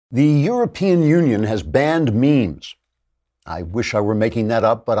The European Union has banned memes. I wish I were making that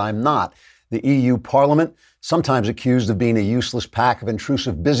up, but I'm not. The EU Parliament, sometimes accused of being a useless pack of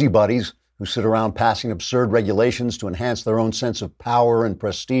intrusive busybodies who sit around passing absurd regulations to enhance their own sense of power and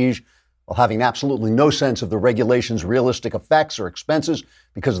prestige, while having absolutely no sense of the regulation's realistic effects or expenses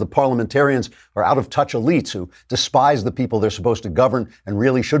because the parliamentarians are out-of-touch elites who despise the people they're supposed to govern and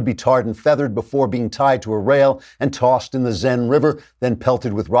really should be tarred and feathered before being tied to a rail and tossed in the Zen River, then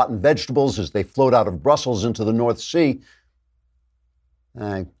pelted with rotten vegetables as they float out of Brussels into the North Sea.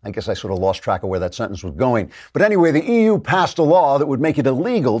 I guess I sort of lost track of where that sentence was going. But anyway, the EU passed a law that would make it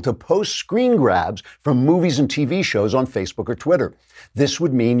illegal to post screen grabs from movies and TV shows on Facebook or Twitter. This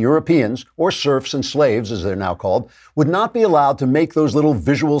would mean Europeans, or serfs and slaves as they're now called, would not be allowed to make those little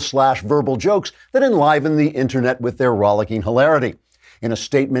visual/verbal jokes that enliven the internet with their rollicking hilarity. In a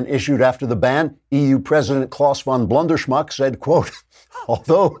statement issued after the ban, EU President Klaus von Blunderschmuck said, quote,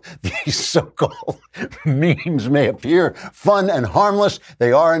 "Although these so-called memes may appear fun and harmless,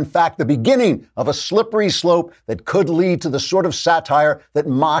 they are in fact the beginning of a slippery slope that could lead to the sort of satire that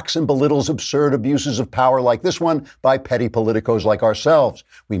mocks and belittles absurd abuses of power like this one by petty politicos like ourselves.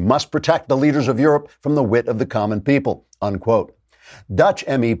 We must protect the leaders of Europe from the wit of the common people," unquote. Dutch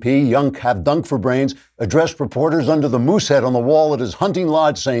MEP Jonk Have Dunk for Brains addressed reporters under the moose head on the wall at his hunting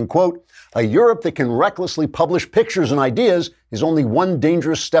lodge saying, quote, "A Europe that can recklessly publish pictures and ideas is only one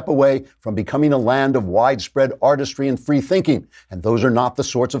dangerous step away from becoming a land of widespread artistry and free thinking. And those are not the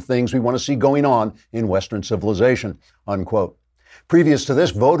sorts of things we want to see going on in Western civilization," unquote. Previous to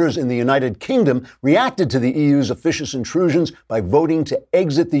this, voters in the United Kingdom reacted to the EU's officious intrusions by voting to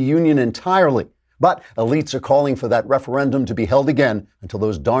exit the Union entirely. But elites are calling for that referendum to be held again until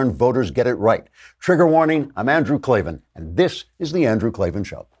those darn voters get it right. Trigger warning, I'm Andrew Klavan, and this is The Andrew Klavan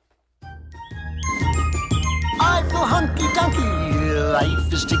Show. I feel hunky-dunky,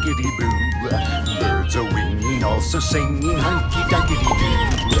 life is tickety-boo. Birds are winging, also singing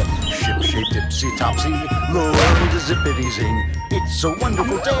hunky-dunky-doo. Ship-shape, tipsy-topsy, the world is zippity-zing. It's a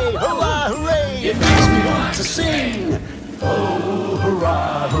wonderful day, hurrah, hooray! It makes me want to sing. Oh,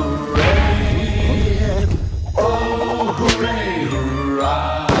 hurrah, hooray! Oh, hooray,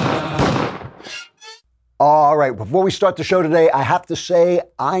 hurrah! All right, before we start the show today, I have to say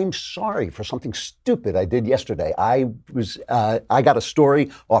I'm sorry for something stupid I did yesterday. I got a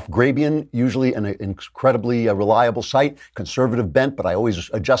story off Grabian, usually an incredibly reliable site, conservative bent, but I always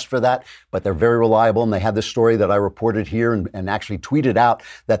adjust for that. But they're very reliable, and they had this story that I reported here and actually tweeted out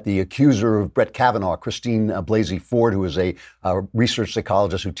that the accuser of Brett Kavanaugh, Christine Blasey Ford, who is a research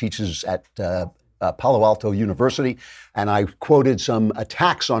psychologist who teaches at Palo Alto University, and I quoted some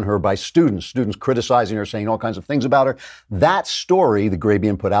attacks on her by students criticizing her, saying all kinds of things about her. That story, the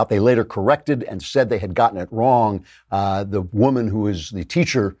Grabian put out, they later corrected and said they had gotten it wrong. The woman who is the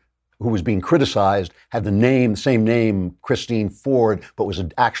teacher who was being criticized had the same name, Christine Ford, but was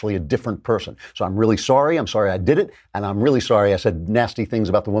actually a different person. So I'm really sorry. I'm sorry I did it, and I'm really sorry I said nasty things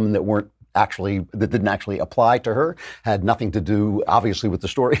about the woman that didn't actually apply to her, had nothing to do, obviously, with the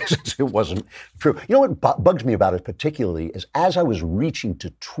story, since it wasn't true. You know what bugs me about it particularly is as I was reaching to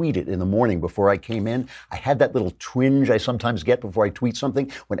tweet it in the morning before I came in, I had that little twinge I sometimes get before I tweet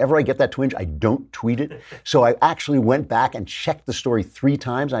something. Whenever I get that twinge, I don't tweet it. So I actually went back and checked the story 3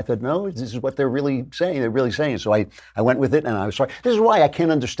 times. And I thought, no, this is what they're really saying. They're really saying. So I went with it, and I was sorry. This is why I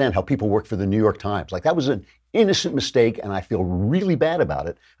can't understand how people work for the New York Times. Like, that was an innocent mistake, and I feel really bad about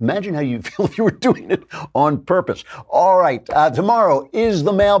it. Imagine how you feel if you were doing it on purpose. All right, tomorrow is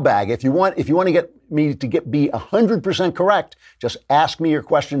the mailbag. If you want to get me to be 100% correct, just ask me your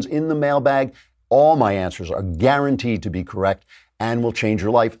questions in the mailbag. All my answers are guaranteed to be correct and will change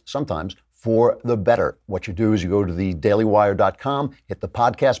your life, sometimes for the better. What you do is you go to thedailywire.com, hit the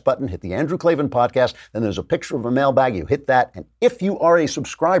podcast button, hit the Andrew Klavan podcast, then there's a picture of a mailbag. You hit that, and if you are a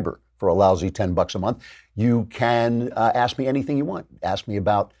subscriber for a lousy $10 a month, you can ask me anything you want. Ask me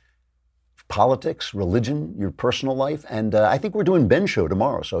about politics, religion, your personal life, and I think we're doing Ben's show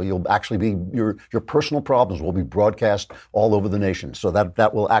tomorrow, so you'll actually be your personal problems will be broadcast all over the nation. So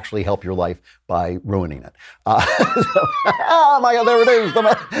that will actually help your life by ruining it. Oh my God, there it is,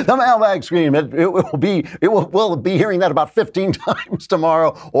 the mailbag screen. We'll be hearing that about 15 times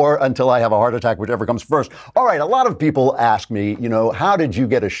tomorrow, or until I have a heart attack, whichever comes first. All right, a lot of people ask me, how did you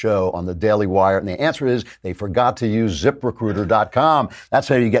get a show on the Daily Wire? And the answer is they forgot to use ZipRecruiter.com. That's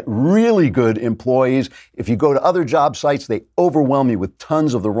how you get really good employees. If you go to other job sites, they overwhelm you with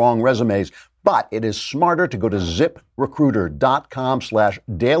tons of the wrong resumes. But it is smarter to go to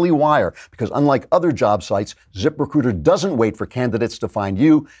ZipRecruiter.com/dailywire because unlike other job sites, ZipRecruiter doesn't wait for candidates to find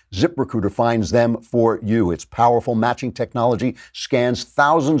you. ZipRecruiter finds them for you. Its powerful matching technology scans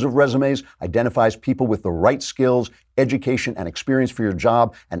thousands of resumes, identifies people with the right skills, education, and experience for your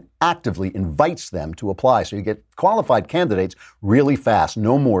job, and actively invites them to apply. So you get qualified candidates really fast.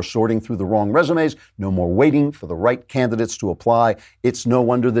 No more sorting through the wrong resumes. No more waiting for the right candidates to apply. It's no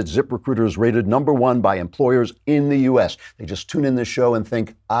wonder that ZipRecruiter is rated #1 by employers in the U.S. They just tune in this show and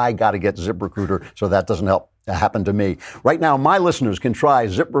think, I got to get ZipRecruiter so that doesn't happen to me. Right now, my listeners can try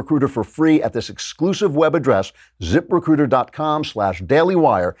ZipRecruiter for free at this exclusive web address,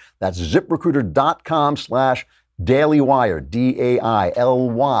 ZipRecruiter.com/dailywire. That's ZipRecruiter.com/dailywire, DAILYWIRE.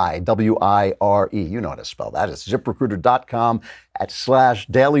 You know how to spell that. It's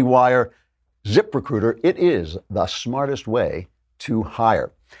ZipRecruiter.com/dailywire. ZipRecruiter, it is the smartest way to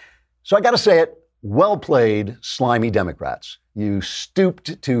hire. So I got to say it, well played, slimy Democrats. You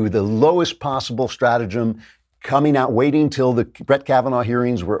stooped to the lowest possible stratagem, coming out, waiting till the Brett Kavanaugh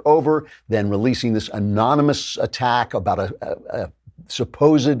hearings were over, then releasing this anonymous attack about a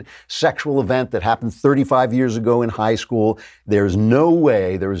supposed sexual event that happened 35 years ago in high school. There's no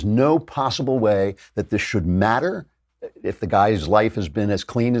way, there is no possible way that this should matter. If the guy's life has been as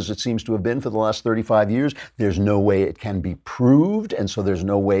clean as it seems to have been for the last 35 years, there's no way it can be proved. And so there's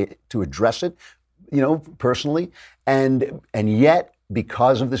no way to address it, personally. And yet,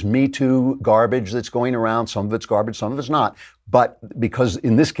 because of this Me Too garbage that's going around, some of it's garbage, some of it's not. But because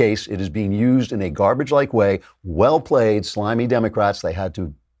in this case, it is being used in a garbage-like way, well played, slimy Democrats. They had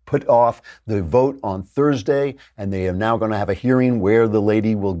to put off the vote on Thursday, and they are now going to have a hearing where the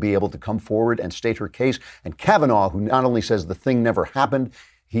lady will be able to come forward and state her case. And Kavanaugh, who not only says the thing never happened,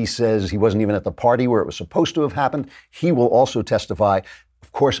 he says he wasn't even at the party where it was supposed to have happened. He will also testify.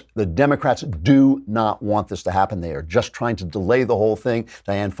 Of course, the Democrats do not want this to happen. They are just trying to delay the whole thing.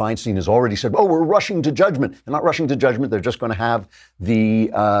 Dianne Feinstein has already said, we're rushing to judgment. They're not rushing to judgment. They're just going to have the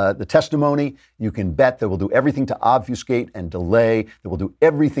testimony. You can bet they will do everything to obfuscate and delay. They will do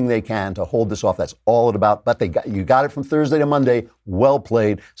everything they can to hold this off. That's all it's about. But you got it from Thursday to Monday. Well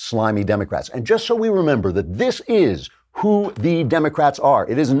played, slimy Democrats. And just so we remember that this is who the Democrats are.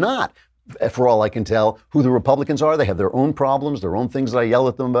 It is not, for all I can tell, who the Republicans are. They have their own problems, their own things that I yell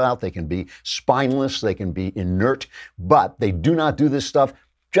at them about. They can be spineless, they can be inert, but they do not do this stuff.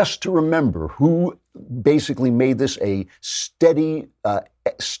 Just to remember who basically made this a steady,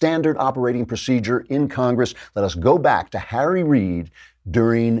 standard operating procedure in Congress. Let us go back to Harry Reid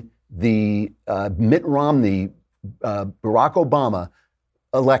during the Mitt Romney, Barack Obama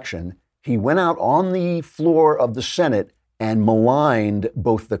election. He went out on the floor of the Senate and maligned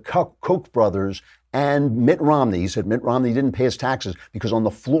both the Koch brothers and Mitt Romney. He said Mitt Romney didn't pay his taxes because on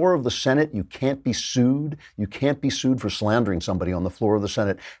the floor of the Senate, you can't be sued. You can't be sued for slandering somebody on the floor of the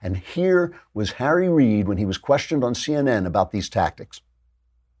Senate. And here was Harry Reid when he was questioned on CNN about these tactics.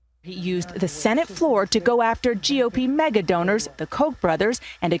 He used the Senate floor to go after GOP mega donors, the Koch brothers,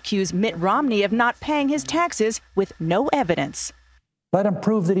 and accuse Mitt Romney of not paying his taxes with no evidence. Let him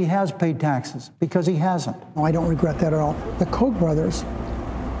prove that he has paid taxes, because he hasn't. No, I don't regret that at all. The Koch brothers,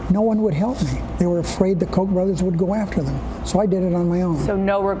 no one would help me. They were afraid the Koch brothers would go after them. So I did it on my own. So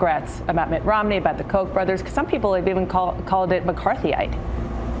no regrets about Mitt Romney, about the Koch brothers? Because some people have even called it McCarthyite.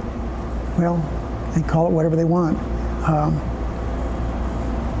 Well, they call it whatever they want.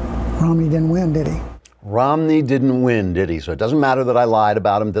 Romney didn't win, did he? Romney didn't win, did he? So it doesn't matter that I lied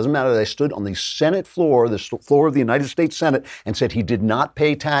about him. It doesn't matter that I stood on the Senate floor, the floor of the United States Senate, and said he did not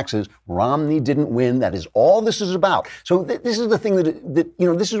pay taxes. Romney didn't win. That is all this is about. So this is the thing that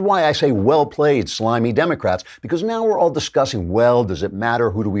this is why I say well played, slimy Democrats, because now we're all discussing, well, does it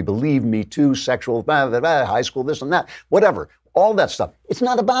matter? Who do we believe? Me Too, sexual, high school, this and that, whatever. All that stuff. It's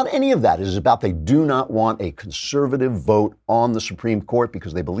not about any of that. It is about they do not want a conservative vote on the Supreme Court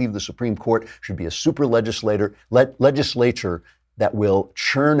because they believe the Supreme Court should be a super legislature that will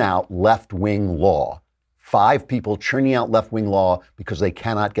churn out left-wing law. 5 people churning out left-wing law because they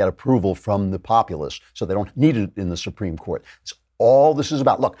cannot get approval from the populace, so they don't need it in the Supreme Court. It's all this is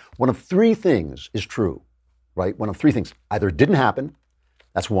about. Look, one of 3 things is true, right? One of 3 things. Either it didn't happen,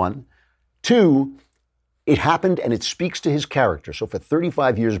 that's one. 2, it happened and it speaks to his character. So for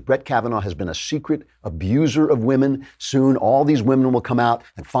 35 years, Brett Kavanaugh has been a secret abuser of women. Soon all these women will come out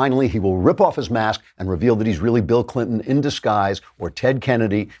and finally he will rip off his mask and reveal that he's really Bill Clinton in disguise or Ted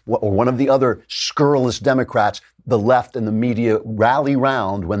Kennedy or one of the other scurrilous Democrats the left and the media rally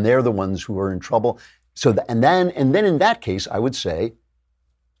round when they're the ones who are in trouble. So and then in that case, I would say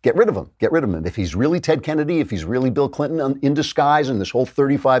Get rid of him. Get rid of him. If he's really Ted Kennedy, if he's really Bill Clinton in disguise, and this whole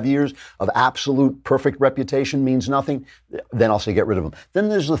 35 years of absolute perfect reputation means nothing, then I'll say get rid of him. Then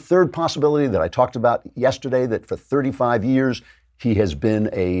there's the third possibility that I talked about yesterday, that for 35 years he has been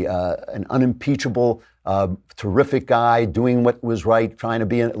an unimpeachable, terrific guy, doing what was right, trying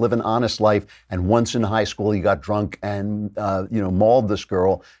to live an honest life. And once in high school, he got drunk and mauled this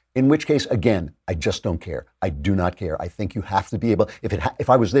girl. In which case, again, I just don't care. I do not care. I think you have to be able. If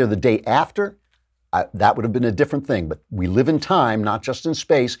I was there the day after, that would have been a different thing. But we live in time, not just in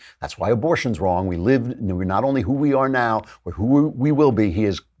space. That's why abortion's wrong. We're not only who we are now, or who we will be. He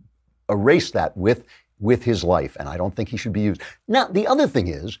has erased that with his life, and I don't think he should be used. Now, the other thing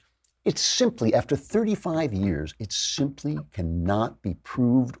is, it's simply, after 35 years, it simply cannot be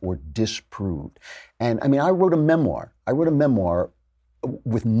proved or disproved. And I mean, I wrote a memoir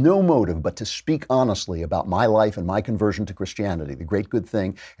with no motive but to speak honestly about my life and my conversion to Christianity, the great good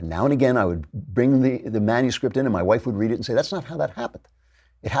thing. And now and again, I would bring the manuscript in, and my wife would read it and say, that's not how that happened.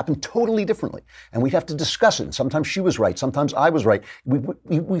 It happened totally differently. And we'd have to discuss it. And sometimes she was right. Sometimes I was right.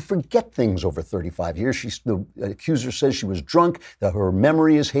 We forget things over 35 years. The accuser says she was drunk, that her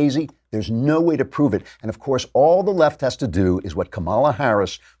memory is hazy. There's no way to prove it. And of course, all the left has to do is what Kamala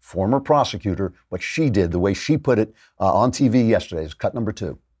Harris, former prosecutor, what she did, the way she put it on TV yesterday, is cut number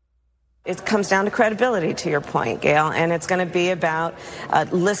 2. It comes down to credibility, to your point, Gail, and it's going to be about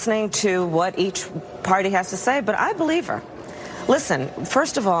listening to what each party has to say. But I believe her. Listen,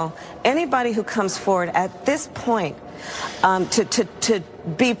 first of all, anybody who comes forward at this point to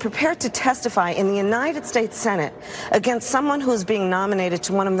be prepared to testify in the United States Senate against someone who's being nominated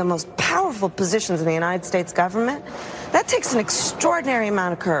to one of the most powerful positions in the United States government, that takes an extraordinary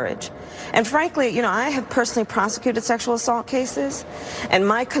amount of courage. And frankly, I have personally prosecuted sexual assault cases, and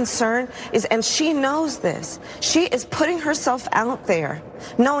my concern is, and she knows this, she is putting herself out there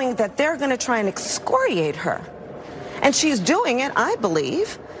knowing that they're going to try and excoriate her. And she's doing it, I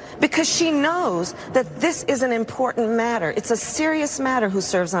believe, because she knows that this is an important matter. It's a serious matter who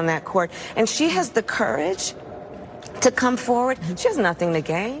serves on that court. And she has the courage to come forward. She has nothing to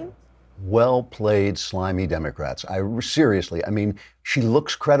gain. Well played, slimy Democrats. Seriously, I mean, she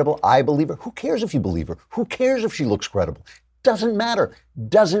looks credible. I believe her. Who cares if you believe her? Who cares if she looks credible? Doesn't matter.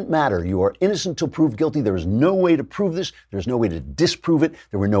 Doesn't matter. You are innocent till proved guilty. There is no way to prove this. There's no way to disprove it.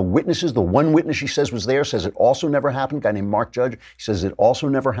 There were no witnesses. The one witness she says was there says it also never happened. A guy named Mark Judge. He says it also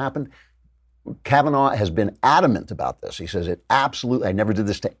never happened. Kavanaugh has been adamant about this. He says it absolutely, I never did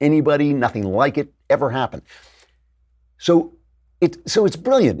this to anybody. Nothing like it ever happened. So it's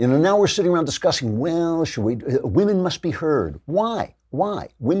brilliant. Now we're sitting around discussing, well, women must be heard. Why?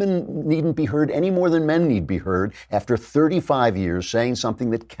 Women needn't be heard any more than men need be heard after 35 years saying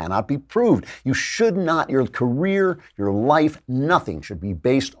something that cannot be proved. You should not, your career, your life, nothing should be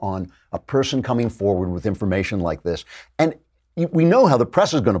based on a person coming forward with information like this. And we know how the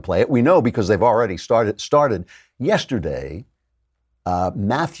press is going to play it. We know because they've already started. Yesterday,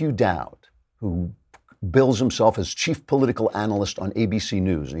 Matthew Dowd, who bills himself as chief political analyst on ABC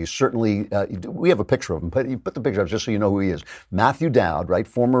News. And he's certainly, we have a picture of him, but you put the picture up just so you know who he is. Matthew Dowd, right,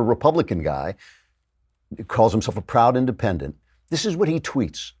 former Republican guy, calls himself a proud independent. This is what he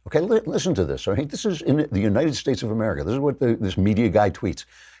tweets. Okay, listen to this. Right? This is in the United States of America. This is what this media guy tweets.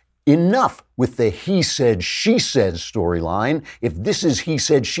 Enough with the he said, she said storyline. If this is he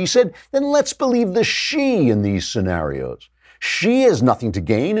said, she said, then let's believe the she in these scenarios. She has nothing to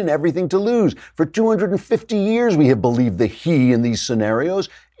gain and everything to lose. For 250 years, we have believed the he in these scenarios.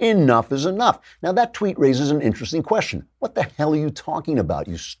 Enough is enough. Now, that tweet raises an interesting question. What the hell are you talking about,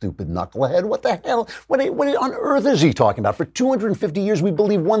 you stupid knucklehead? What the hell? What on earth is he talking about? For 250 years, we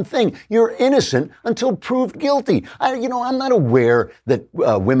believe one thing. You're innocent until proved guilty. I'm not aware that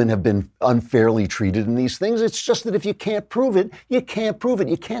women have been unfairly treated in these things. It's just that if you can't prove it, you can't prove it.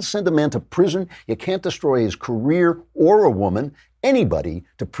 You can't send a man to prison. You can't destroy his career, or a woman, anybody,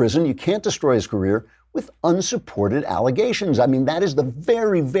 to prison. You can't destroy his career with unsupported allegations. I mean, that is the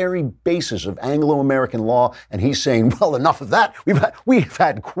very, very basis of Anglo-American law. And he's saying, well, enough of that. We've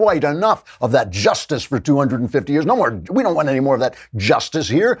had quite enough of that justice for 250 years. No more. We don't want any more of that justice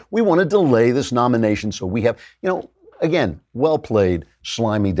here. We want to delay this nomination. So we have, again, well played,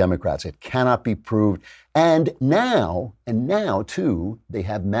 slimy Democrats. It cannot be proved. And now too, they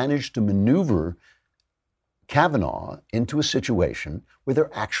have managed to maneuver Kavanaugh into a situation where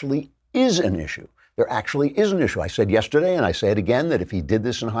there actually is an issue. There actually is an issue. I said yesterday, and I say it again, that if he did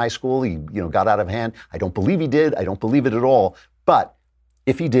this in high school, he got out of hand. I don't believe he did. I don't believe it at all. But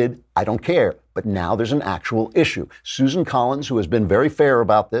if he did, I don't care, But now there's an actual issue. Susan Collins, who has been very fair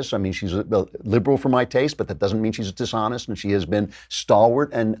about this, I mean, she's a liberal for my taste, but that doesn't mean she's dishonest, and she has been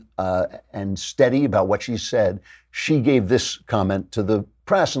stalwart and steady about what she said. She gave this comment to the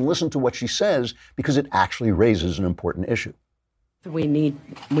press, and listen to what she says, because it actually raises an important issue. We need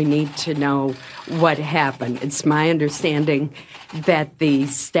to know what happened. It's my understanding that the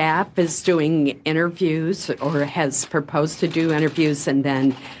staff is doing interviews or has proposed to do interviews, and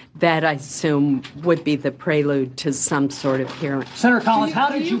then that, I assume, would be the prelude to some sort of hearing. Senator Collins, how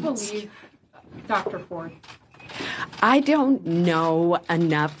did you believe Dr. Ford? I don't know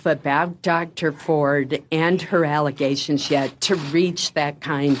enough about Dr. Ford and her allegations yet to reach that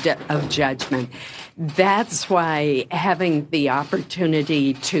kind of judgment. That's why having the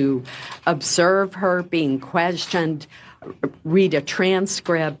opportunity to observe her being questioned, read a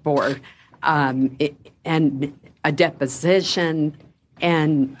transcript or and a deposition,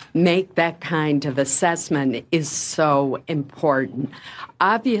 and make that kind of assessment is so important.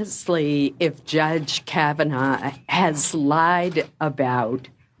 Obviously, if Judge Kavanaugh has lied about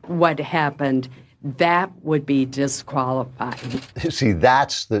what happened, that would be disqualifying. See,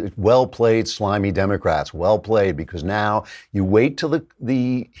 that's the well-played, slimy Democrats. Well played, because now you wait till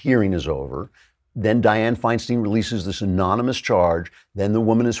the hearing is over. Then Dianne Feinstein releases this anonymous charge. Then the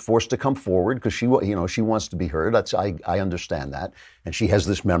woman is forced to come forward because she wants to be heard. I understand that, and she has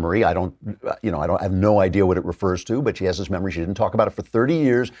this memory. I have no idea what it refers to, but she has this memory. She didn't talk about it for 30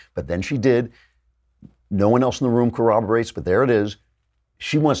 years, but then she did. No one else in the room corroborates, but there it is.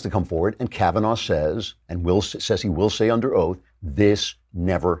 She wants to come forward, and Kavanaugh says, and says he will say under oath, this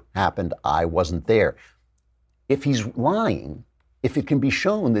never happened. I wasn't there. If he's lying, if it can be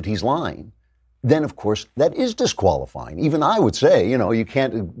shown that he's lying, then, of course, that is disqualifying. Even I would say, you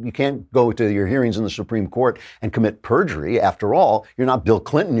can't go to your hearings in the Supreme Court and commit perjury. After all, you're not Bill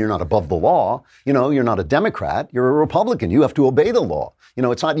Clinton. You're not above the law. You're not a Democrat. You're a Republican. You have to obey the law.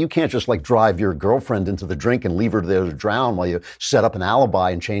 It's not, you can't just drive your girlfriend into the drink and leave her there to drown while you set up an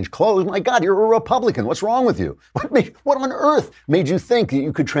alibi and change clothes. My God, you're a Republican. What's wrong with you? What on earth made you think that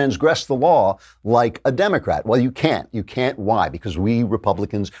you could transgress the law like a Democrat? Well, you can't. You can't. Why? Because we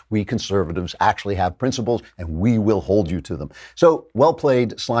Republicans, we conservatives actually have principles, and we will hold you to them. So, well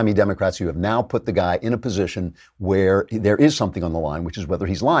played, slimy Democrats. You have now put the guy in a position where there is something on the line, which is whether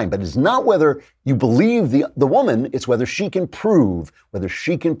he's lying. But it's not whether you believe the woman, it's whether she can prove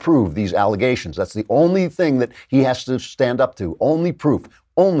these allegations. That's the only thing that he has to stand up to. Only proof,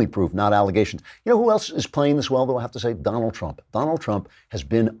 not allegations. You know who else is playing this well, though, I have to say? Donald Trump. Donald Trump has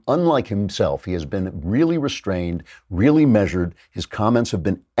been unlike himself. He has been really restrained, really measured. His comments have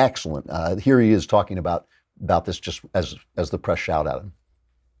been excellent. Here he is talking about this just as the press shout at him.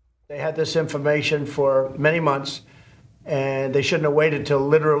 They had this information for many months, and they shouldn't have waited till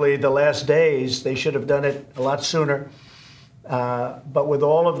literally the last days. They should have done it a lot sooner. But with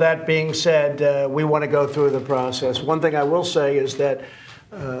all of that being said, we want to go through the process. One thing I will say is that,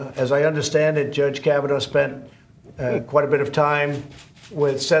 as I understand it, Judge Kavanaugh spent quite a bit of time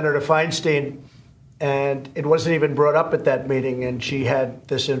with Senator Feinstein, and it wasn't even brought up at that meeting, and she had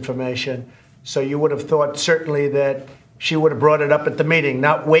this information. So you would have thought certainly that she would have brought it up at the meeting,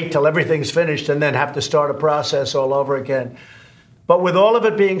 not wait till everything's finished and then have to start a process all over again. But with all of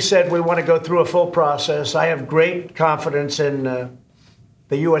it being said, we want to go through a full process. I have great confidence in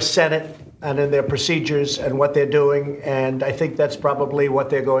the U.S. Senate and in their procedures and what they're doing, and I think that's probably what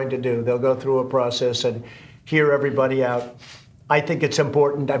they're going to do. They'll go through a process and hear everybody out. I think it's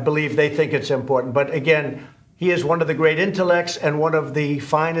important. I believe they think it's important. But again, he is one of the great intellects and one of the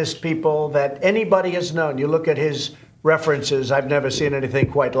finest people that anybody has known. You look at his references, I've never seen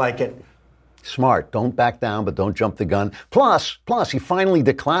anything quite like it. Smart. Don't back down, but don't jump the gun. Plus, he finally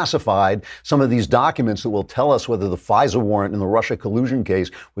declassified some of these documents that will tell us whether the FISA warrant in the Russia collusion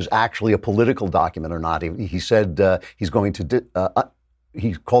case was actually a political document or not. He said he's going to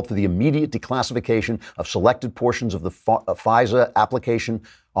he called for the immediate declassification of selected portions of the FISA application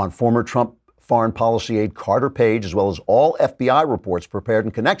on former Trump foreign policy aide Carter Page, as well as all FBI reports prepared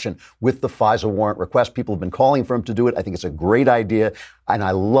in connection with the FISA warrant request. People have been calling for him to do it. I think it's a great idea, and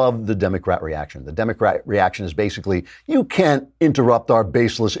I love the Democrat reaction. The Democrat reaction is basically, you can't interrupt our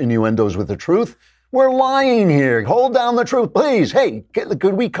baseless innuendos with the truth. We're lying here. Hold down the truth, please. Hey, could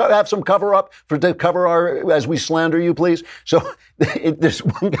we have some cover up to cover as we slander you, please? So there's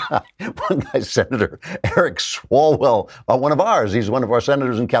one guy, Senator Eric Swalwell, one of ours. He's one of our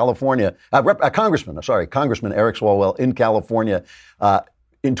senators in California, Congressman Eric Swalwell in California.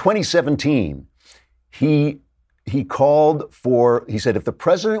 In 2017, he he called for, he said, if the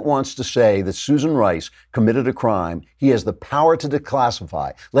president wants to say that Susan Rice committed a crime, he has the power to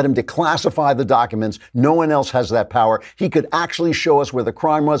declassify. Let him declassify the documents. No one else has that power. He could actually show us where the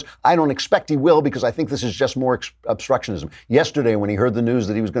crime was. I don't expect he will, because I think this is just more obstructionism. Yesterday, when he heard the news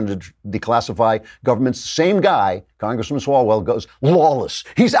that he was going to declassify governments, the same guy, Congressman Swalwell, goes, lawless.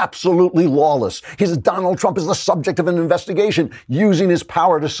 He's absolutely lawless. Donald Trump is the subject of an investigation. Using his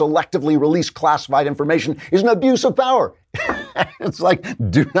power to selectively release classified information is an abuse of power. It's like,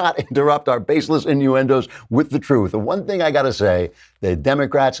 do not interrupt our baseless innuendos with the truth. The one thing I got to say, the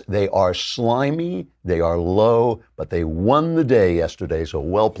Democrats, they are slimy, they are low, but they won the day yesterday. So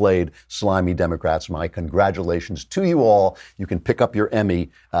well played, slimy Democrats. My congratulations to you all. You can pick up your Emmy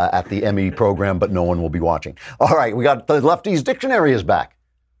at the Emmy program, but no one will be watching. All right, we got the Lefties Dictionary is back.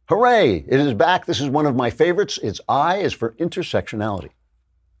 Hooray, it is back. This is one of my favorites. Its I is for intersectionality.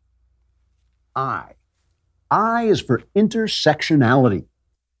 I is for intersectionality.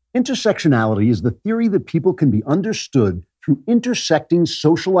 Intersectionality is the theory that people can be understood through intersecting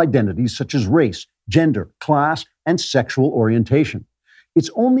social identities such as race, gender, class, and sexual orientation. It's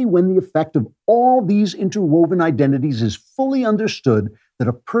only when the effect of all these interwoven identities is fully understood that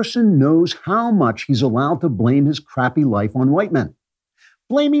a person knows how much he's allowed to blame his crappy life on white men.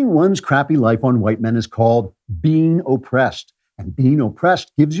 Blaming one's crappy life on white men is called being oppressed. And being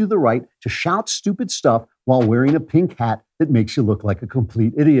oppressed gives you the right to shout stupid stuff while wearing a pink hat that makes you look like a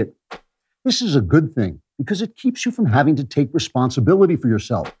complete idiot. This is a good thing because it keeps you from having to take responsibility for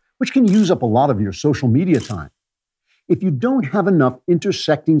yourself, which can use up a lot of your social media time. If you don't have enough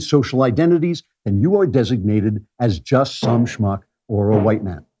intersecting social identities, then you are designated as just some schmuck or a white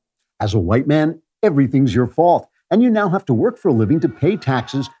man. As a white man, everything's your fault. And you now have to work for a living to pay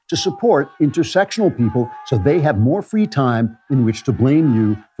taxes to support intersectional people so they have more free time in which to blame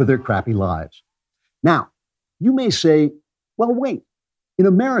you for their crappy lives. Now, you may say, well, wait, in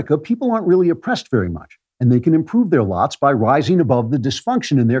America, people aren't really oppressed very much, and they can improve their lots by rising above the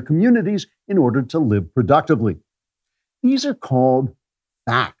dysfunction in their communities in order to live productively. These are called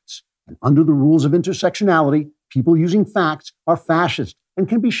facts, and under the rules of intersectionality, people using facts are fascist and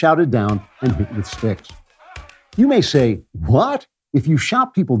can be shouted down and hit with sticks. You may say, what? If you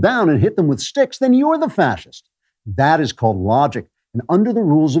shout people down and hit them with sticks, then you're the fascist. That is called logic. And under the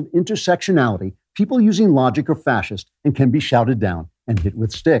rules of intersectionality, people using logic are fascist and can be shouted down and hit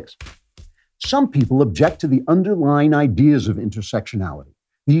with sticks. Some people object to the underlying ideas of intersectionality.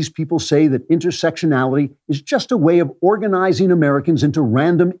 These people say that intersectionality is just a way of organizing Americans into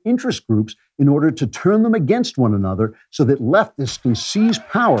random interest groups in order to turn them against one another so that leftists can seize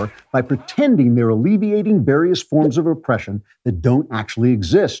power by pretending they're alleviating various forms of oppression that don't actually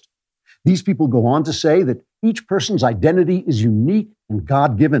exist. These people go on to say that each person's identity is unique and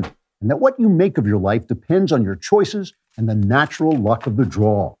God-given, and that what you make of your life depends on your choices and the natural luck of the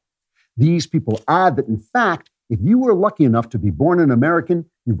draw. These people add that, in fact, if you were lucky enough to be born an American,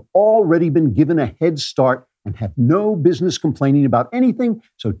 you've already been given a head start and have no business complaining about anything,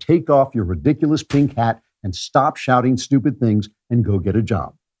 so take off your ridiculous pink hat and stop shouting stupid things and go get a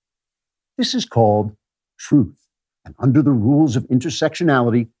job. This is called truth. And under the rules of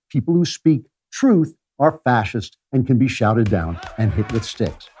intersectionality, people who speak truth are fascist and can be shouted down and hit with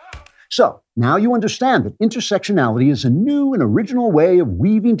sticks. So now you understand that intersectionality is a new and original way of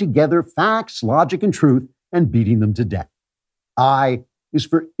weaving together facts, logic, and truth and beating them to death. I is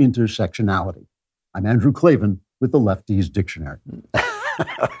for intersectionality. I'm Andrew Klavan with the Lefties Dictionary.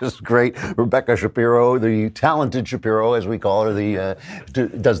 This is great. Rebecca Shapiro, the talented Shapiro, as we call her,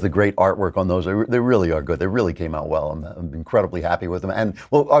 does the great artwork on those. They really are good. They really came out well. I'm incredibly happy with them. And,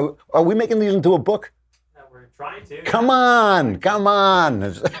 well, are we making these into a book? Trying to. Come on.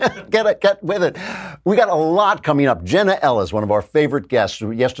 Get with it. We got a lot coming up. Jenna Ellis, one of our favorite guests.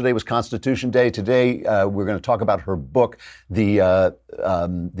 Yesterday was Constitution Day. Today, we're going to talk about her book, The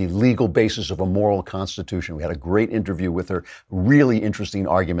Legal Basis of a Moral Constitution. We had a great interview with her. Really interesting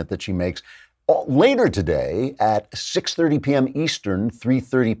argument that she makes. Later today at 6:30 p.m. Eastern,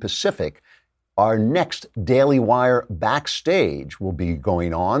 3:30 Pacific, our next Daily Wire Backstage will be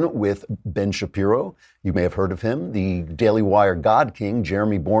going on with Ben Shapiro. You may have heard of him, the Daily Wire God King,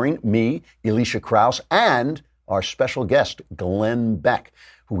 Jeremy Boring, me, Elisha Krauss, and our special guest, Glenn Beck,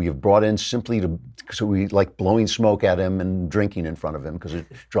 who we have brought in simply so we like blowing smoke at him and drinking in front of him because it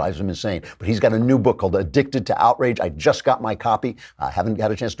drives him insane. But he's got a new book called Addicted to Outrage. I just got my copy. I haven't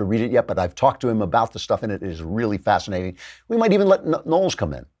had a chance to read it yet, but I've talked to him about the stuff in it. It is really fascinating. We might even let Knowles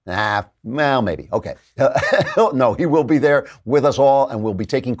come in. Well, maybe. Okay. No, he will be there with us all, and we'll be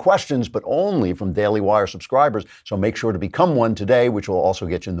taking questions, but only from Daily Wire subscribers. So make sure to become one today, which will also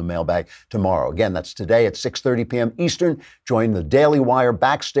get you in the mailbag tomorrow. Again, that's today at 6:30 p.m. Eastern. Join the Daily Wire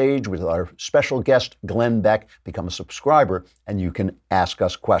backstage with our special guest, Glenn Beck. Become a subscriber, and you can ask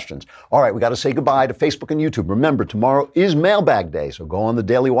us questions. All right, we got to say goodbye to Facebook and YouTube. Remember, tomorrow is Mailbag Day, so go on the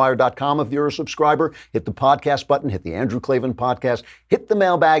dailywire.com if you're a subscriber. Hit the podcast button, hit the Andrew Klavan podcast, hit the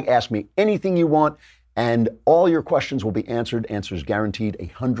mailbag. Ask me anything you want, and all your questions will be answered. Answers guaranteed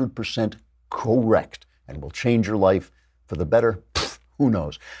 100% correct, and will change your life for the better. Who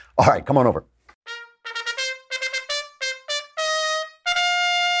knows? All right, come on over.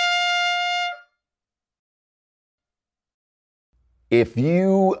 If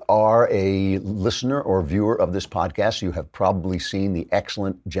you are a listener or viewer of this podcast, you have probably seen the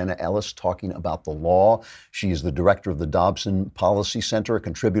excellent Jenna Ellis talking about the law. She is the director of the Dobson Policy Center, a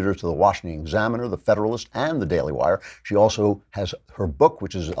contributor to the Washington Examiner, the Federalist, and the Daily Wire. She also has her book,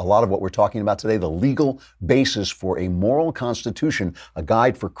 which is a lot of what we're talking about today, The Legal Basis for a Moral Constitution, a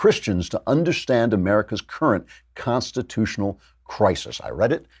guide for Christians to understand America's current constitutional crisis. I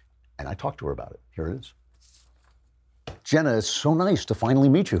read it, and I talked to her about it. Here it is. Jenna, it's so nice to finally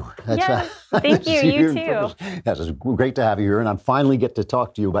meet you. Yes, thank you. You too. Yes, it's great to have you here, and I finally get to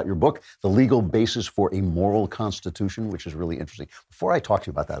talk to you about your book, The Legal Basis for a Moral Constitution, which is really interesting. Before I talk to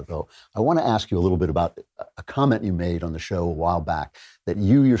you about that, though, I want to ask you a little bit about a comment you made on the show a while back, that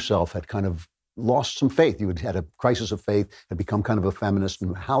you yourself had kind of lost some faith. You had a crisis of faith, had become kind of a feminist.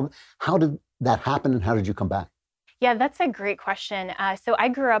 And how did that happen, and how did you come back? Yeah, that's a great question. So I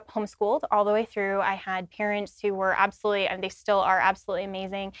grew up homeschooled all the way through. I had parents who were absolutely, and they still are absolutely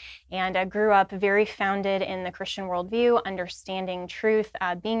amazing. And I grew up very founded in the Christian worldview, understanding truth,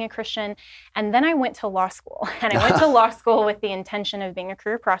 being a Christian. And then I went to law school. And I went to law school with the intention of being a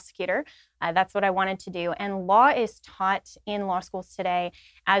career prosecutor. That's what I wanted to do. And law is taught in law schools today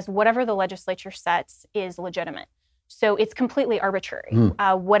as whatever the legislature sets is legitimate. So it's completely arbitrary.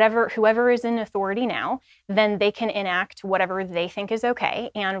 Whoever is in authority now, then they can enact whatever they think is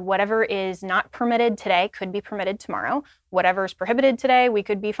okay. And whatever is not permitted today could be permitted tomorrow. Whatever is prohibited today, we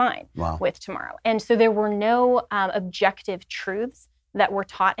could be fine with tomorrow. And so there were no objective truths that were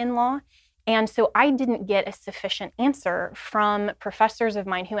taught in law. And so I didn't get a sufficient answer from professors of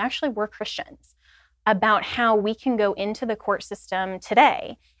mine who actually were Christians about how we can go into the court system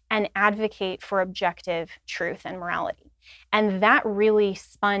today and advocate for objective truth and morality. And that really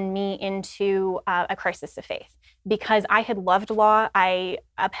spun me into a crisis of faith, because I had loved law. I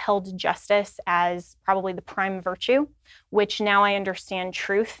upheld justice as probably the prime virtue, which now I understand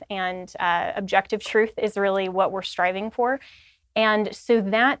truth and objective truth is really what we're striving for. And so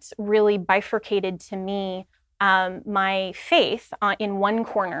that really bifurcated to me my faith in one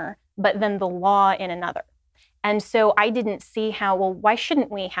corner, but then the law in another. And so I didn't see how, well, why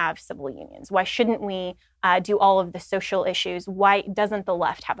shouldn't we have civil unions? Why shouldn't we do all of the social issues? Why doesn't the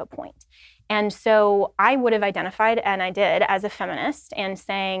left have a point? And so I would have identified, and I did, as a feminist, and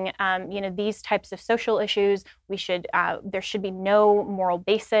saying, these types of social issues, there should be no moral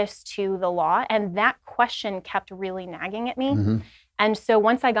basis to the law. And that question kept really nagging at me. Mm-hmm. And so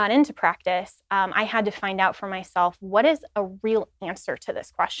once I got into practice, I had to find out for myself, what is a real answer to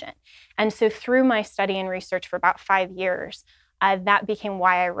this question? And so through my study and research for about 5 years, that became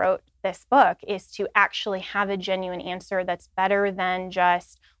why I wrote this book, is to actually have a genuine answer that's better than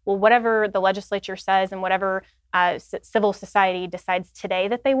just, well, whatever the legislature says and whatever civil society decides today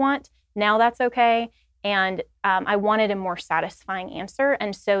that they want, now that's okay. And I wanted a more satisfying answer.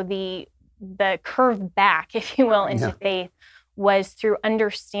 And so the curve back, if you will, into faith was through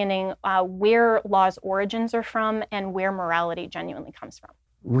understanding where law's origins are from and where morality genuinely comes from.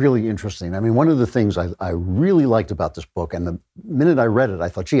 Really interesting. I mean, one of the things I really liked about this book, and the minute I read it, I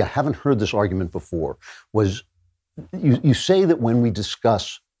thought, gee, I haven't heard this argument before, was you say that when we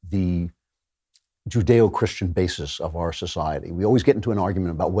discuss the Judeo-Christian basis of our society, we always get into an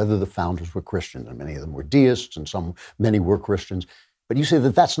argument about whether the founders were Christians, and many of them were deists, and many were Christians. But you say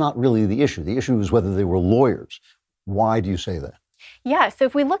that that's not really the issue. The issue is whether they were lawyers. Why do you say that? Yeah, so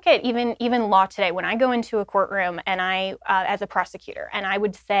if we look at even law today, when I go into a courtroom and I, as a prosecutor, and I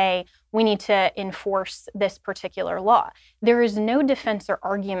would say we need to enforce this particular law, there is no defense or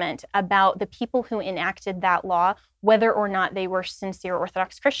argument about the people who enacted that law, whether or not they were sincere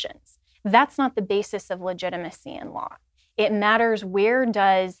Orthodox Christians. That's not the basis of legitimacy in law. It matters, where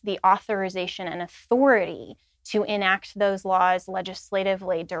does the authorization and authority to enact those laws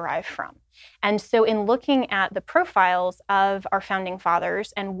legislatively derive from. And so in looking at the profiles of our founding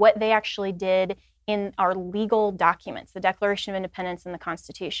fathers and what they actually did in our legal documents, the Declaration of Independence and the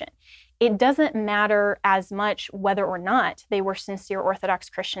Constitution. It doesn't matter as much whether or not they were sincere Orthodox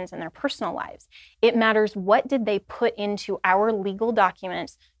Christians in their personal lives. It matters what did they put into our legal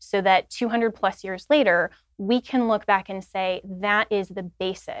documents so that 200 plus years later, we can look back and say that is the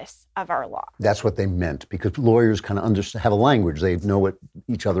basis of our law. That's what they meant, because lawyers kind of have a language. They know what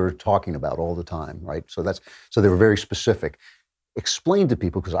each other are talking about all the time, right? So they were very specific. Explain to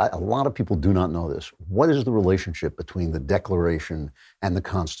people, because a lot of people do not know this, what is the relationship between the Declaration and the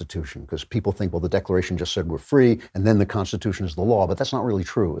Constitution? Because people think, well, the Declaration just said we're free, and then the Constitution is the law, but that's not really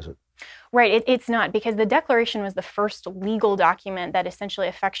true, is it? Right, it's not, because the Declaration was the first legal document that essentially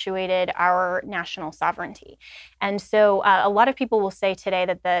effectuated our national sovereignty. And so a lot of people will say today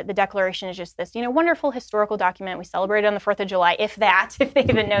that the Declaration is just this, wonderful historical document. We celebrate it on the 4th of July, if they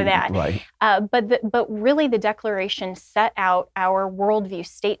even know that. Right. But really the Declaration set out our worldview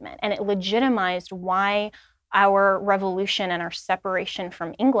statement, and it legitimized why our revolution and our separation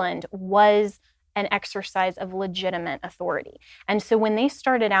from England was an exercise of legitimate authority. And so when they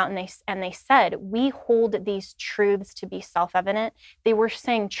started out and they said, we hold these truths to be self-evident, they were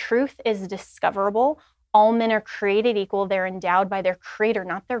saying truth is discoverable. All men are created equal. They're endowed by their creator,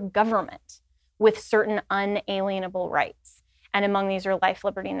 not their government, with certain unalienable rights. And among these are life,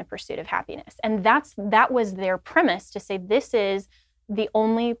 liberty, and the pursuit of happiness. And that was their premise, to say this is the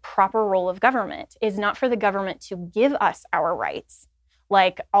only proper role of government, is not for the government to give us our rights,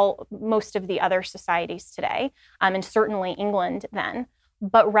 like most of the other societies today, and certainly England then,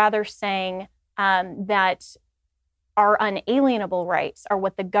 but rather saying that our unalienable rights are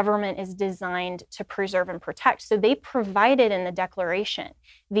what the government is designed to preserve and protect. So they provided in the Declaration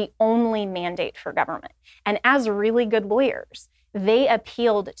the only mandate for government. And as really good lawyers, they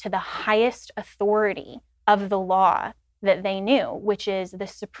appealed to the highest authority of the law that they knew, which is the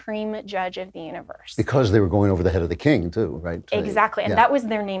supreme judge of the universe. Because they were going over the head of the king, too, right? Exactly. And that was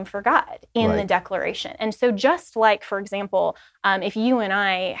their name for God in the Declaration. And so just like, for example, if you and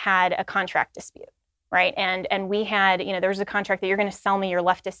I had a contract dispute, right? And we had, there's a contract that you're going to sell me your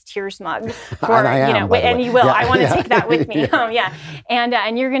leftist tears mug for, and you will. Yeah, I want to take that with me.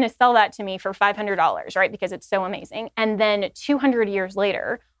 And you're going to sell that to me for $500, right? Because it's so amazing. And then 200 years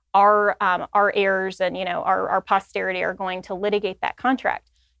later, our heirs and our posterity are going to litigate that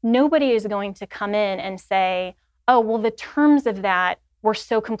contract. Nobody is going to come in and say, oh, well, the terms of that were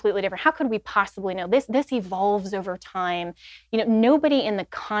so completely different. How could we possibly know? This evolves over time. Nobody in the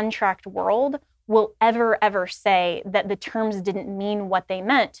contract world will ever say that the terms didn't mean what they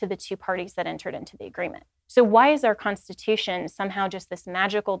meant to the two parties that entered into the agreement. So why is our Constitution somehow just this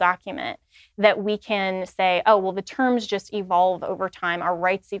magical document that we can say, oh, well, the terms just evolve over time, our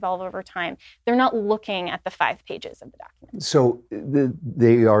rights evolve over time? They're not looking at the 5 pages of the document. So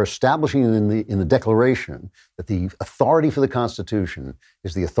they are establishing in the Declaration that the authority for the Constitution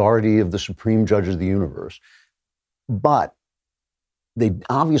is the authority of the supreme judge of the universe. But they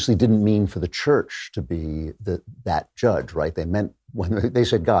obviously didn't mean for the church to be that judge, right? They meant, when they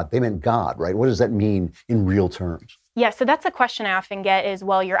said God, they meant God, right? What does that mean in real terms? Yeah, so that's a question I often get is,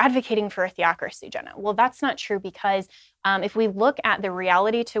 well, you're advocating for a theocracy, Jenna. Well, that's not true, because if we look at the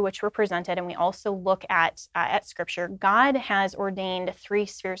reality to which we're presented, and we also look at Scripture, God has ordained 3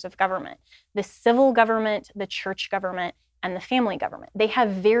 spheres of government: the civil government, the church government, and the family government. They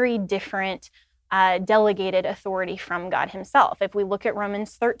have very different delegated authority from God himself. If we look at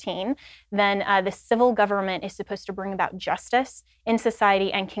Romans 13, then the civil government is supposed to bring about justice in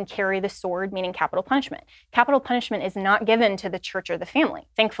society and can carry the sword, meaning capital punishment. Capital punishment is not given to the church or the family,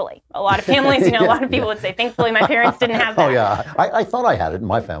 thankfully. A lot of families, a lot of people would say, thankfully, my parents didn't have that. Oh, yeah. I thought I had it in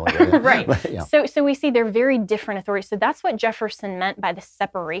my family. Right. Yeah. So we see they're very different authorities. So that's what Jefferson meant by the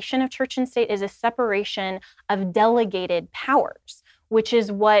separation of church and state, is a separation of delegated powers, which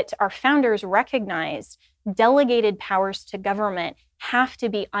is what our founders recognized. Delegated powers to government have to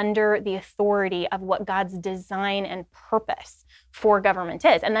be under the authority of what God's design and purpose for government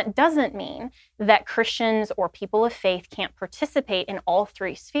is. And that doesn't mean that Christians or people of faith can't participate in all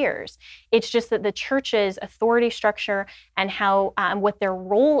 3 spheres. It's just that the church's authority structure and how what their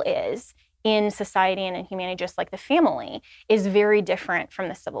role is in society and in humanity, just like the family, is very different from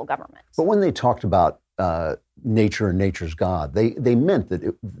the civil government. But when they talked about nature and nature's God, they meant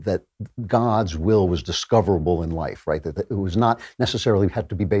that God's will was discoverable in life, right? That it was not necessarily had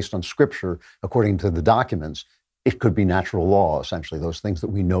to be based on Scripture according to the documents. It could be natural law, essentially, those things that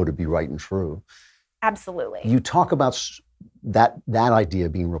we know to be right and true. Absolutely. You talk about that idea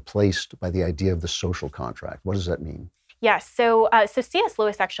being replaced by the idea of the social contract. What does that mean? Yes. So C.S.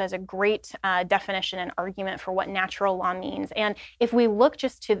 Lewis actually has a great definition and argument for what natural law means. And if we look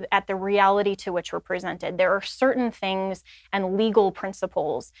just at the reality to which we're presented, there are certain things and legal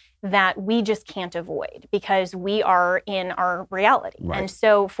principles that we just can't avoid because we are in our reality. Right. And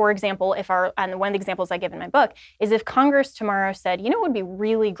so, for example, and one of the examples I give in my book is if Congress tomorrow said, it would be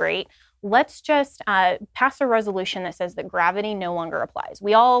really great, let's just pass a resolution that says that gravity no longer applies.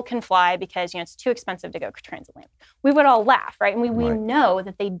 We all can fly because it's too expensive to go transatlantic. We would all laugh, right? And we know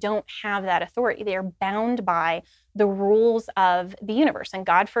that they don't have that authority. They are bound by the rules of the universe, and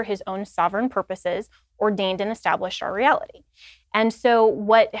God, for his own sovereign purposes, ordained and established our reality. And so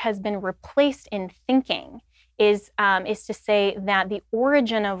what has been replaced in thinking is to say that the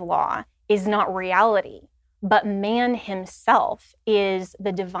origin of law is not reality, but man himself is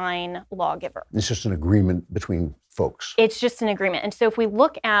the divine lawgiver. It's just an agreement between folks. It's just an agreement. And so if we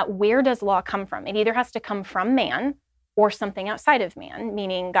look at where does law come from, it either has to come from man or something outside of man,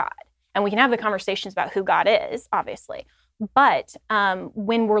 meaning God. And we can have the conversations about who God is, obviously. But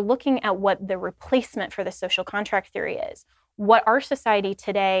when we're looking at what the replacement for the social contract theory is, what our society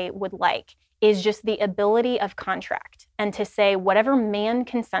today would like is just the ability of contract and to say whatever man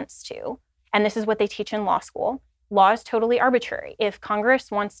consents to. And this is what they teach in law school. Law is totally arbitrary. If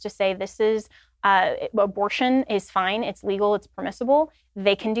Congress wants to say this is abortion is fine, it's legal, it's permissible,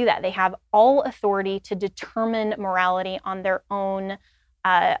 they can do that. They have all authority to determine morality on their own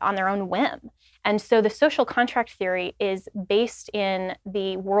whim. And so the social contract theory is based in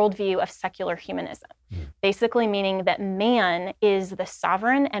the worldview of secular humanism, basically meaning that man is the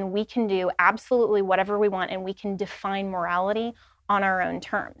sovereign and we can do absolutely whatever we want and we can define morality on our own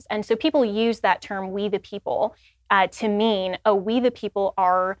terms. And so people use that term, we the people, to mean, we the people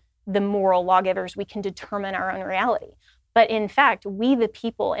are the moral lawgivers. We can determine our own reality. But in fact, we the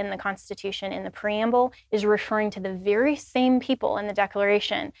people in the Constitution, in the preamble, is referring to the very same people in the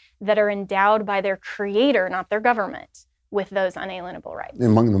Declaration that are endowed by their creator, not their government, with those unalienable rights.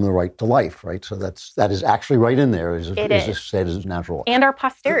 Among them, the right to life, right? So that is actually right in there, is said as natural. And our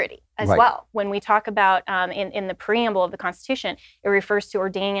posterity as well. When we talk about, in the preamble of the Constitution, it refers to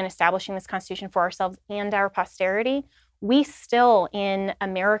ordaining and establishing this Constitution for ourselves and our posterity. We still, in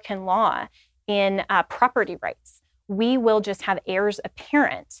American law, in property rights, we will just have heirs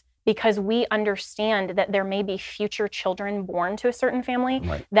apparent because we understand that there may be future children born to a certain family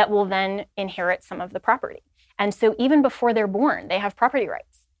that will then inherit some of the property. And so even before they're born, they have property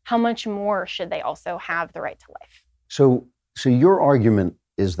rights. How much more should they also have the right to life? So your argument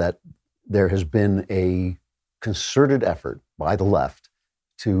is that there has been a concerted effort by the left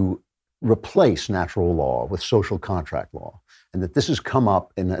to replace natural law with social contract law, and that this has come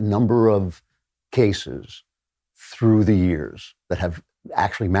up in a number of cases through the years that have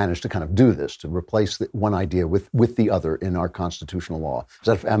actually managed to kind of do this, to replace the one idea with the other in our constitutional law.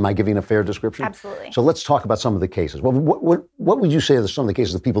 Am I giving a fair description? Absolutely. So let's talk about some of the cases. Well, what would you say are some of the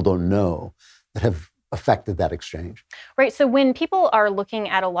cases that people don't know that have affected that exchange? Right. So when people are looking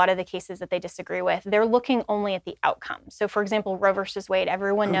at a lot of the cases that they disagree with, they're looking only at the outcome. So for example, Roe versus Wade,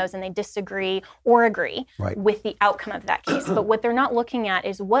 everyone knows and they disagree or agree with the outcome of that case. But what they're not looking at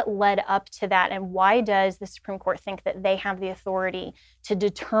is what led up to that and why does the Supreme Court think that they have the authority to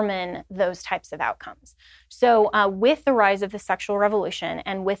determine those types of outcomes. So with the rise of the sexual revolution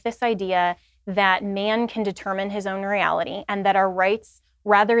and with this idea that man can determine his own reality and that our rights,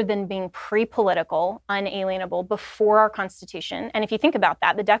 rather than being pre-political, unalienable before our Constitution. And if you think about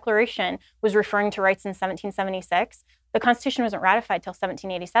that, the Declaration was referring to rights in 1776. The Constitution wasn't ratified till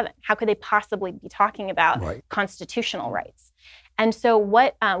 1787. How could they possibly be talking about constitutional rights? And so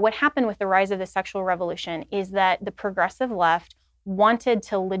what happened with the rise of the sexual revolution is that the progressive left wanted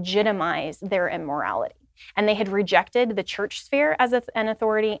to legitimize their immorality. And they had rejected the church sphere as an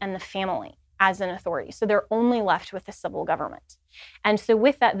authority and the family as an authority. So they're only left with the civil government. And so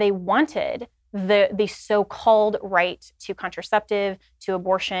with that, they wanted the so-called right to contraceptive, to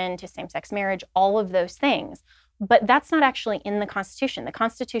abortion, to same-sex marriage, all of those things. But that's not actually in the Constitution. The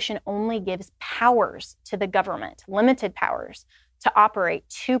Constitution only gives powers to the government, limited powers, to operate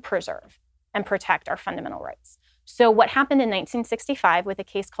to preserve and protect our fundamental rights. So what happened in 1965 with a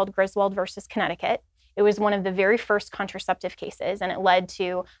case called Griswold versus Connecticut, it was one of the very first contraceptive cases, and it led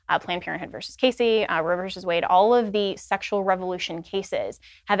to Planned Parenthood versus Casey, Roe versus Wade. All of the sexual revolution cases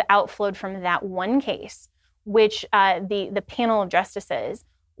have outflowed from that one case, which the panel of justices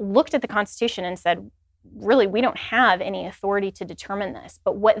looked at the Constitution and said, really, we don't have any authority to determine this.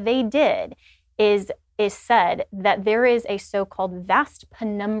 But what they did is said that there is a so-called vast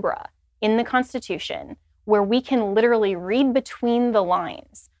penumbra in the Constitution where we can literally read between the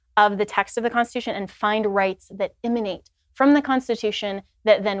lines of the text of the Constitution and find rights that emanate from the Constitution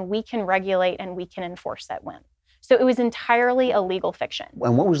that then we can regulate and we can enforce at whim. So it was entirely a legal fiction.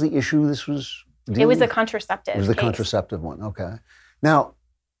 And what was the issue this was dealing It was a with? contraceptive It was the case. contraceptive one, okay. Now,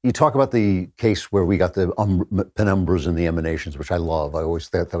 you talk about the case where we got the penumbras and the emanations, which I love. I always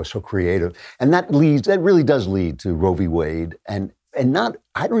thought that was so creative. And that really does lead to Roe v. Wade. And not,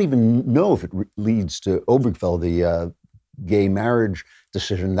 I don't even know if it leads to Obergefell, the gay marriage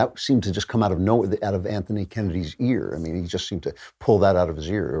decision. That seemed to just come out of nowhere, out of Anthony Kennedy's ear. I mean, he just seemed to pull that out of his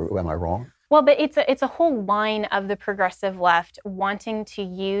ear. Am I wrong? Well, but it's a whole line of the progressive left wanting to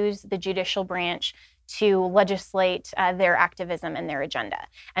use the judicial branch to legislate their activism and their agenda.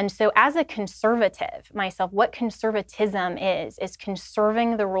 And so as a conservative myself, what conservatism is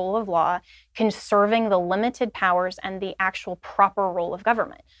conserving the rule of law, conserving the limited powers and the actual proper role of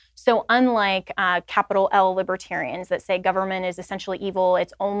government. So unlike capital L libertarians that say government is essentially evil,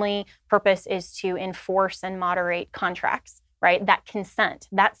 its only purpose is to enforce and moderate contracts, right? That consent,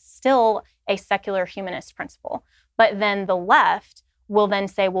 that's still a secular humanist principle. But then the left will then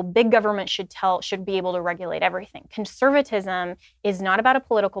say, well, big government should be able to regulate everything. Conservatism is not about a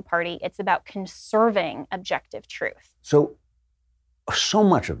political party. It's about conserving objective truth. So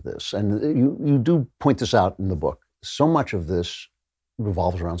much of this, and you do point this out in the book, so much of this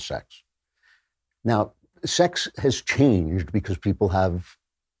revolves around sex. Now, sex has changed because people have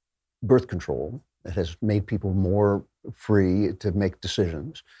birth control. It has made people more free to make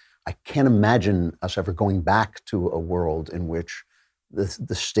decisions. I can't imagine us ever going back to a world in which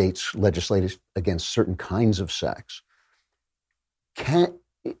the states legislate against certain kinds of sex.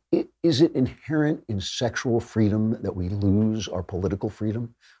 Is it inherent in sexual freedom that we lose our political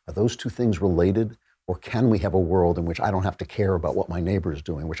freedom? Are those two things related? Or can we have a world in which I don't have to care about what my neighbor is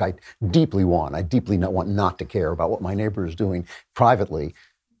doing, which I deeply want? I deeply want not to care about what my neighbor is doing privately.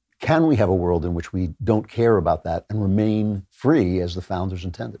 Can we have a world in which we don't care about that and remain free as the founders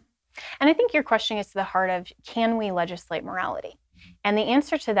intended? And I think your question is to the heart of, can we legislate morality? And the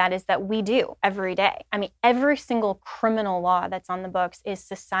answer to that is that we do every day. I mean, every single criminal law that's on the books is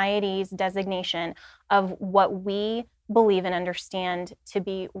society's designation of what we believe and understand to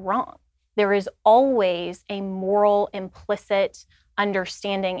be wrong. There is always a moral implicit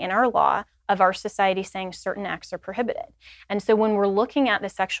understanding in our law of our society saying certain acts are prohibited. And so when we're looking at the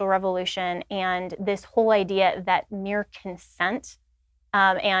sexual revolution and this whole idea that mere consent,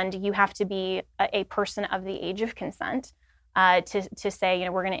 and you have to be a person of the age of consent, to say,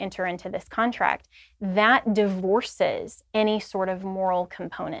 we're going to enter into this contract, that divorces any sort of moral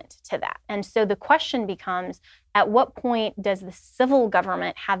component to that. And so the question becomes, at what point does the civil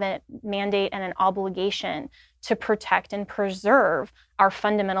government have a mandate and an obligation to protect and preserve our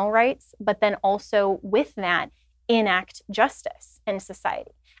fundamental rights, but then also with that, enact justice in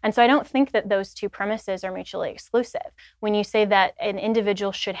society? And so I don't think that those two premises are mutually exclusive. When you say that an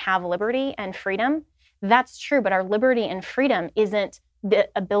individual should have liberty and freedom, that's true, but our liberty and freedom isn't the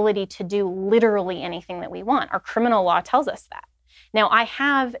ability to do literally anything that we want. Our criminal law tells us that. Now, I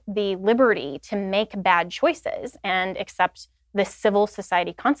have the liberty to make bad choices and accept the civil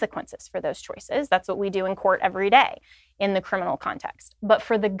society consequences for those choices. That's what we do in court every day in the criminal context. But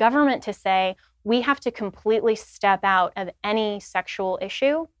for the government to say we have to completely step out of any sexual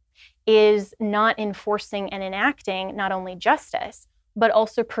issue is not enforcing and enacting not only justice, but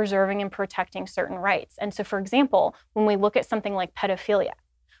also preserving and protecting certain rights. And so, for example, when we look at something like pedophilia,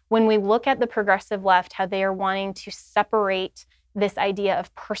 when we look at the progressive left, how they are wanting to separate this idea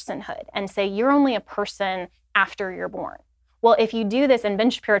of personhood and say, you're only a person after you're born. Well, if you do this, and Ben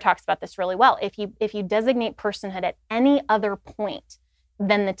Shapiro talks about this really well, if you designate personhood at any other point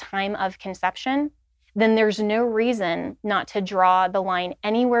than the time of conception, then there's no reason not to draw the line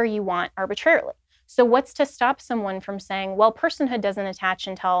anywhere you want arbitrarily. So what's to stop someone from saying, well, personhood doesn't attach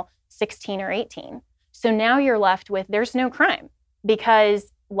until 16 or 18. So now you're left with, there's no crime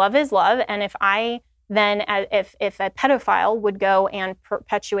because love is love. And if a pedophile would go and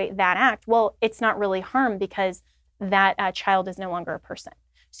perpetuate that act, well, it's not really harm because that child is no longer a person.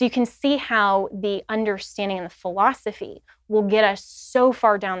 So you can see how the understanding and the philosophy will get us so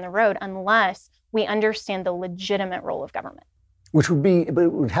far down the road unless we understand the legitimate role of government. Which would be, but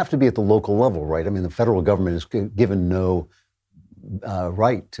it would have to be at the local level, right? I mean, the federal government is given no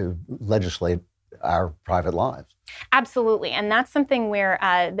right to legislate our private lives. Absolutely. And that's something where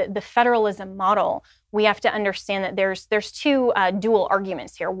the federalism model, we have to understand that there's two dual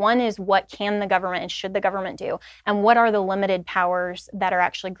arguments here. One is what can the government and should the government do? And what are the limited powers that are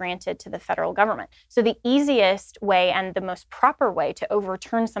actually granted to the federal government? So the easiest way and the most proper way to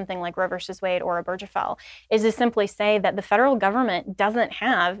overturn something like Roe versus Wade or Obergefell is to simply say that the federal government doesn't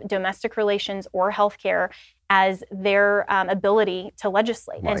have domestic relations or healthcare as their ability to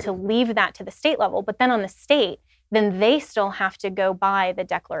legislate and to leave that to the state level. But then on the state, then they still have to go by the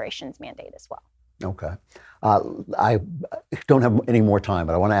declaration's mandate as well. Okay. I don't have any more time,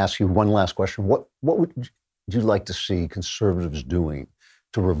 but I want to ask you one last question. What would you like to see conservatives doing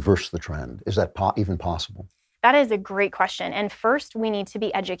to reverse the trend? Is that even possible? That is a great question. And first, we need to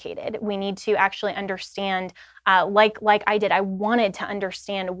be educated. We need to actually understand, like I did, I wanted to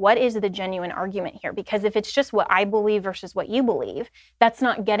understand what is the genuine argument here. Because if it's just what I believe versus what you believe, that's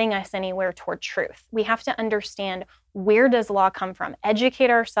not getting us anywhere toward truth. We have to understand, where does law come from? Educate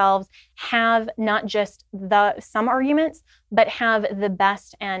ourselves, have not just some arguments, but have the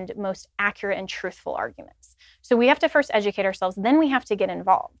best and most accurate and truthful arguments. So we have to first educate ourselves, then we have to get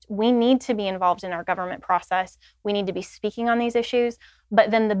involved. We need to be involved in our government process. We need to be speaking on these issues. But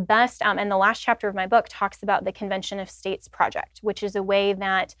then the best, and the last chapter of my book talks about the Convention of States Project, which is a way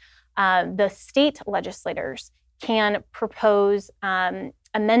that the state legislators can propose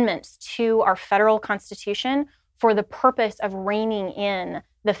amendments to our federal constitution for the purpose of reining in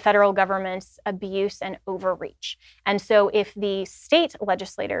the federal government's abuse and overreach. And so if the state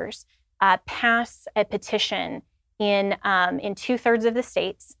legislators pass a petition in 2/3 of the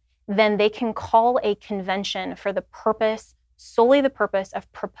states, then they can call a convention for the purpose, solely the purpose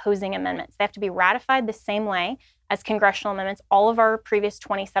of proposing amendments. They have to be ratified the same way as congressional amendments. All of our previous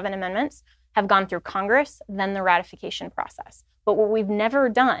 27 amendments have gone through Congress, then the ratification process. But what we've never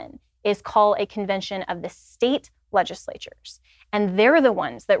done is call a convention of the state legislatures. And they're the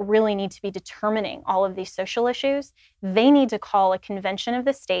ones that really need to be determining all of these social issues. They need to call a convention of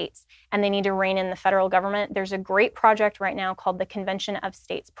the states, and they need to rein in the federal government. There's a great project right now called the Convention of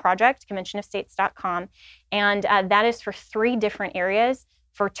States Project, conventionofstates.com. And that is for 3 different areas: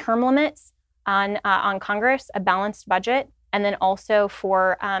 for term limits on Congress, a balanced budget, and then also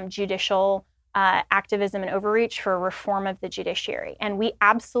for judicial activism and overreach, for reform of the judiciary. And we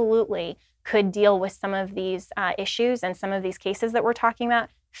absolutely could deal with some of these issues and some of these cases that we're talking about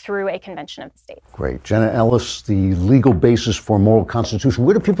through a convention of the states. Great. Jenna Ellis, the legal basis for moral constitution.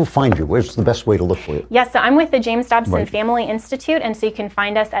 Where do people find you? Where's the best way to look for you? Yes, so I'm with the James Dobson Family Institute, and so you can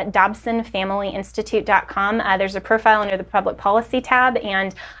find us at dobsonfamilyinstitute.com. There's a profile under the public policy tab,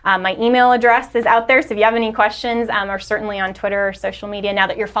 and my email address is out there, so if you have any questions, or certainly on Twitter or social media, now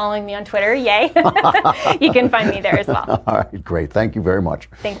that you're following me on Twitter, yay, you can find me there as well. All right, great. Thank you very much.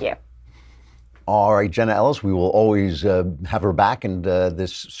 Thank you. All right, Jenna Ellis, we will always have her back, and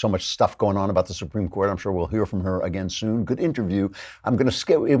there's so much stuff going on about the Supreme Court. I'm sure we'll hear from her again soon. Good interview. I'm going to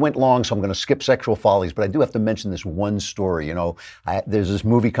skip, it went long, so I'm going to skip Sexual Follies, but I do have to mention this one story. You know, there's this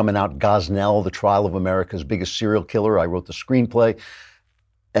movie coming out, Gosnell, The Trial of America's Biggest Serial Killer. I wrote the screenplay,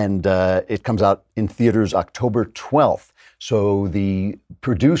 and it comes out in theaters October 12th. So the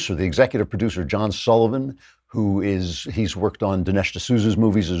producer, the executive producer, John Sullivan, he's worked on Dinesh D'Souza's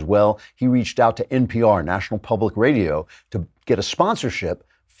movies as well. He reached out to NPR, National Public Radio, to get a sponsorship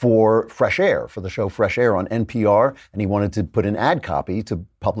for Fresh Air, for the show Fresh Air on NPR, and he wanted to put an ad copy to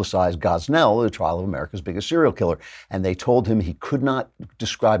publicize Gosnell, The Trial of America's Biggest Serial Killer. And they told him he could not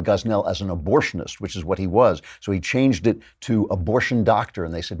describe Gosnell as an abortionist, which is what he was. So he changed it to abortion doctor,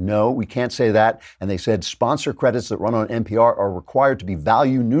 and they said, no, we can't say that. And they said sponsor credits that run on NPR are required to be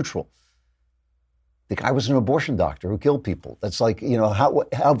value neutral. The guy was an abortion doctor who killed people. That's like, you know,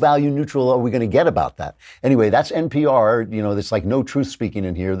 how value neutral are we going to get about that? Anyway, that's NPR. You know, there's like no truth speaking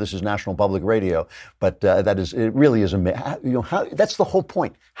in here. This is National Public Radio. But it really is amazing. You know, that's the whole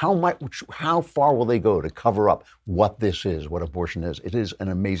point. How far will they go to cover up what this is, what abortion is? It is an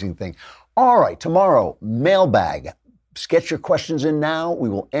amazing thing. All right, tomorrow, mailbag. Get your questions in now. We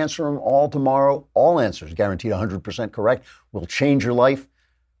will answer them all tomorrow. All answers guaranteed 100% correct. Will change your life.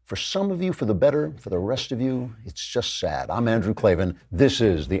 For some of you, for the better. For the rest of you, it's just sad. I'm Andrew Klavan. This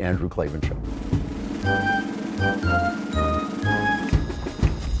is The Andrew Klavan Show.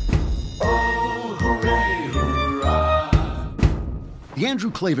 Oh, hooray, hurrah. The Andrew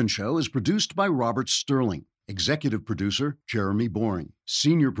Klavan Show is produced by Robert Sterling. Executive producer, Jeremy Boring.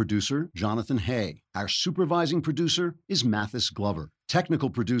 Senior producer, Jonathan Hay. Our supervising producer is Mathis Glover. Technical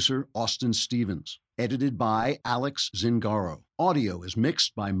producer, Austin Stevens. Edited by Alex Zingaro. Audio is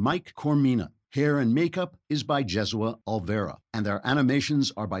mixed by Mike Cormina. Hair and makeup is by Jesua Alvera. And our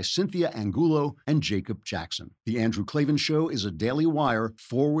animations are by Cynthia Angulo and Jacob Jackson. The Andrew Klavan Show is a Daily Wire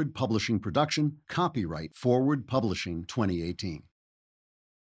Forward Publishing production. Copyright Forward Publishing 2018.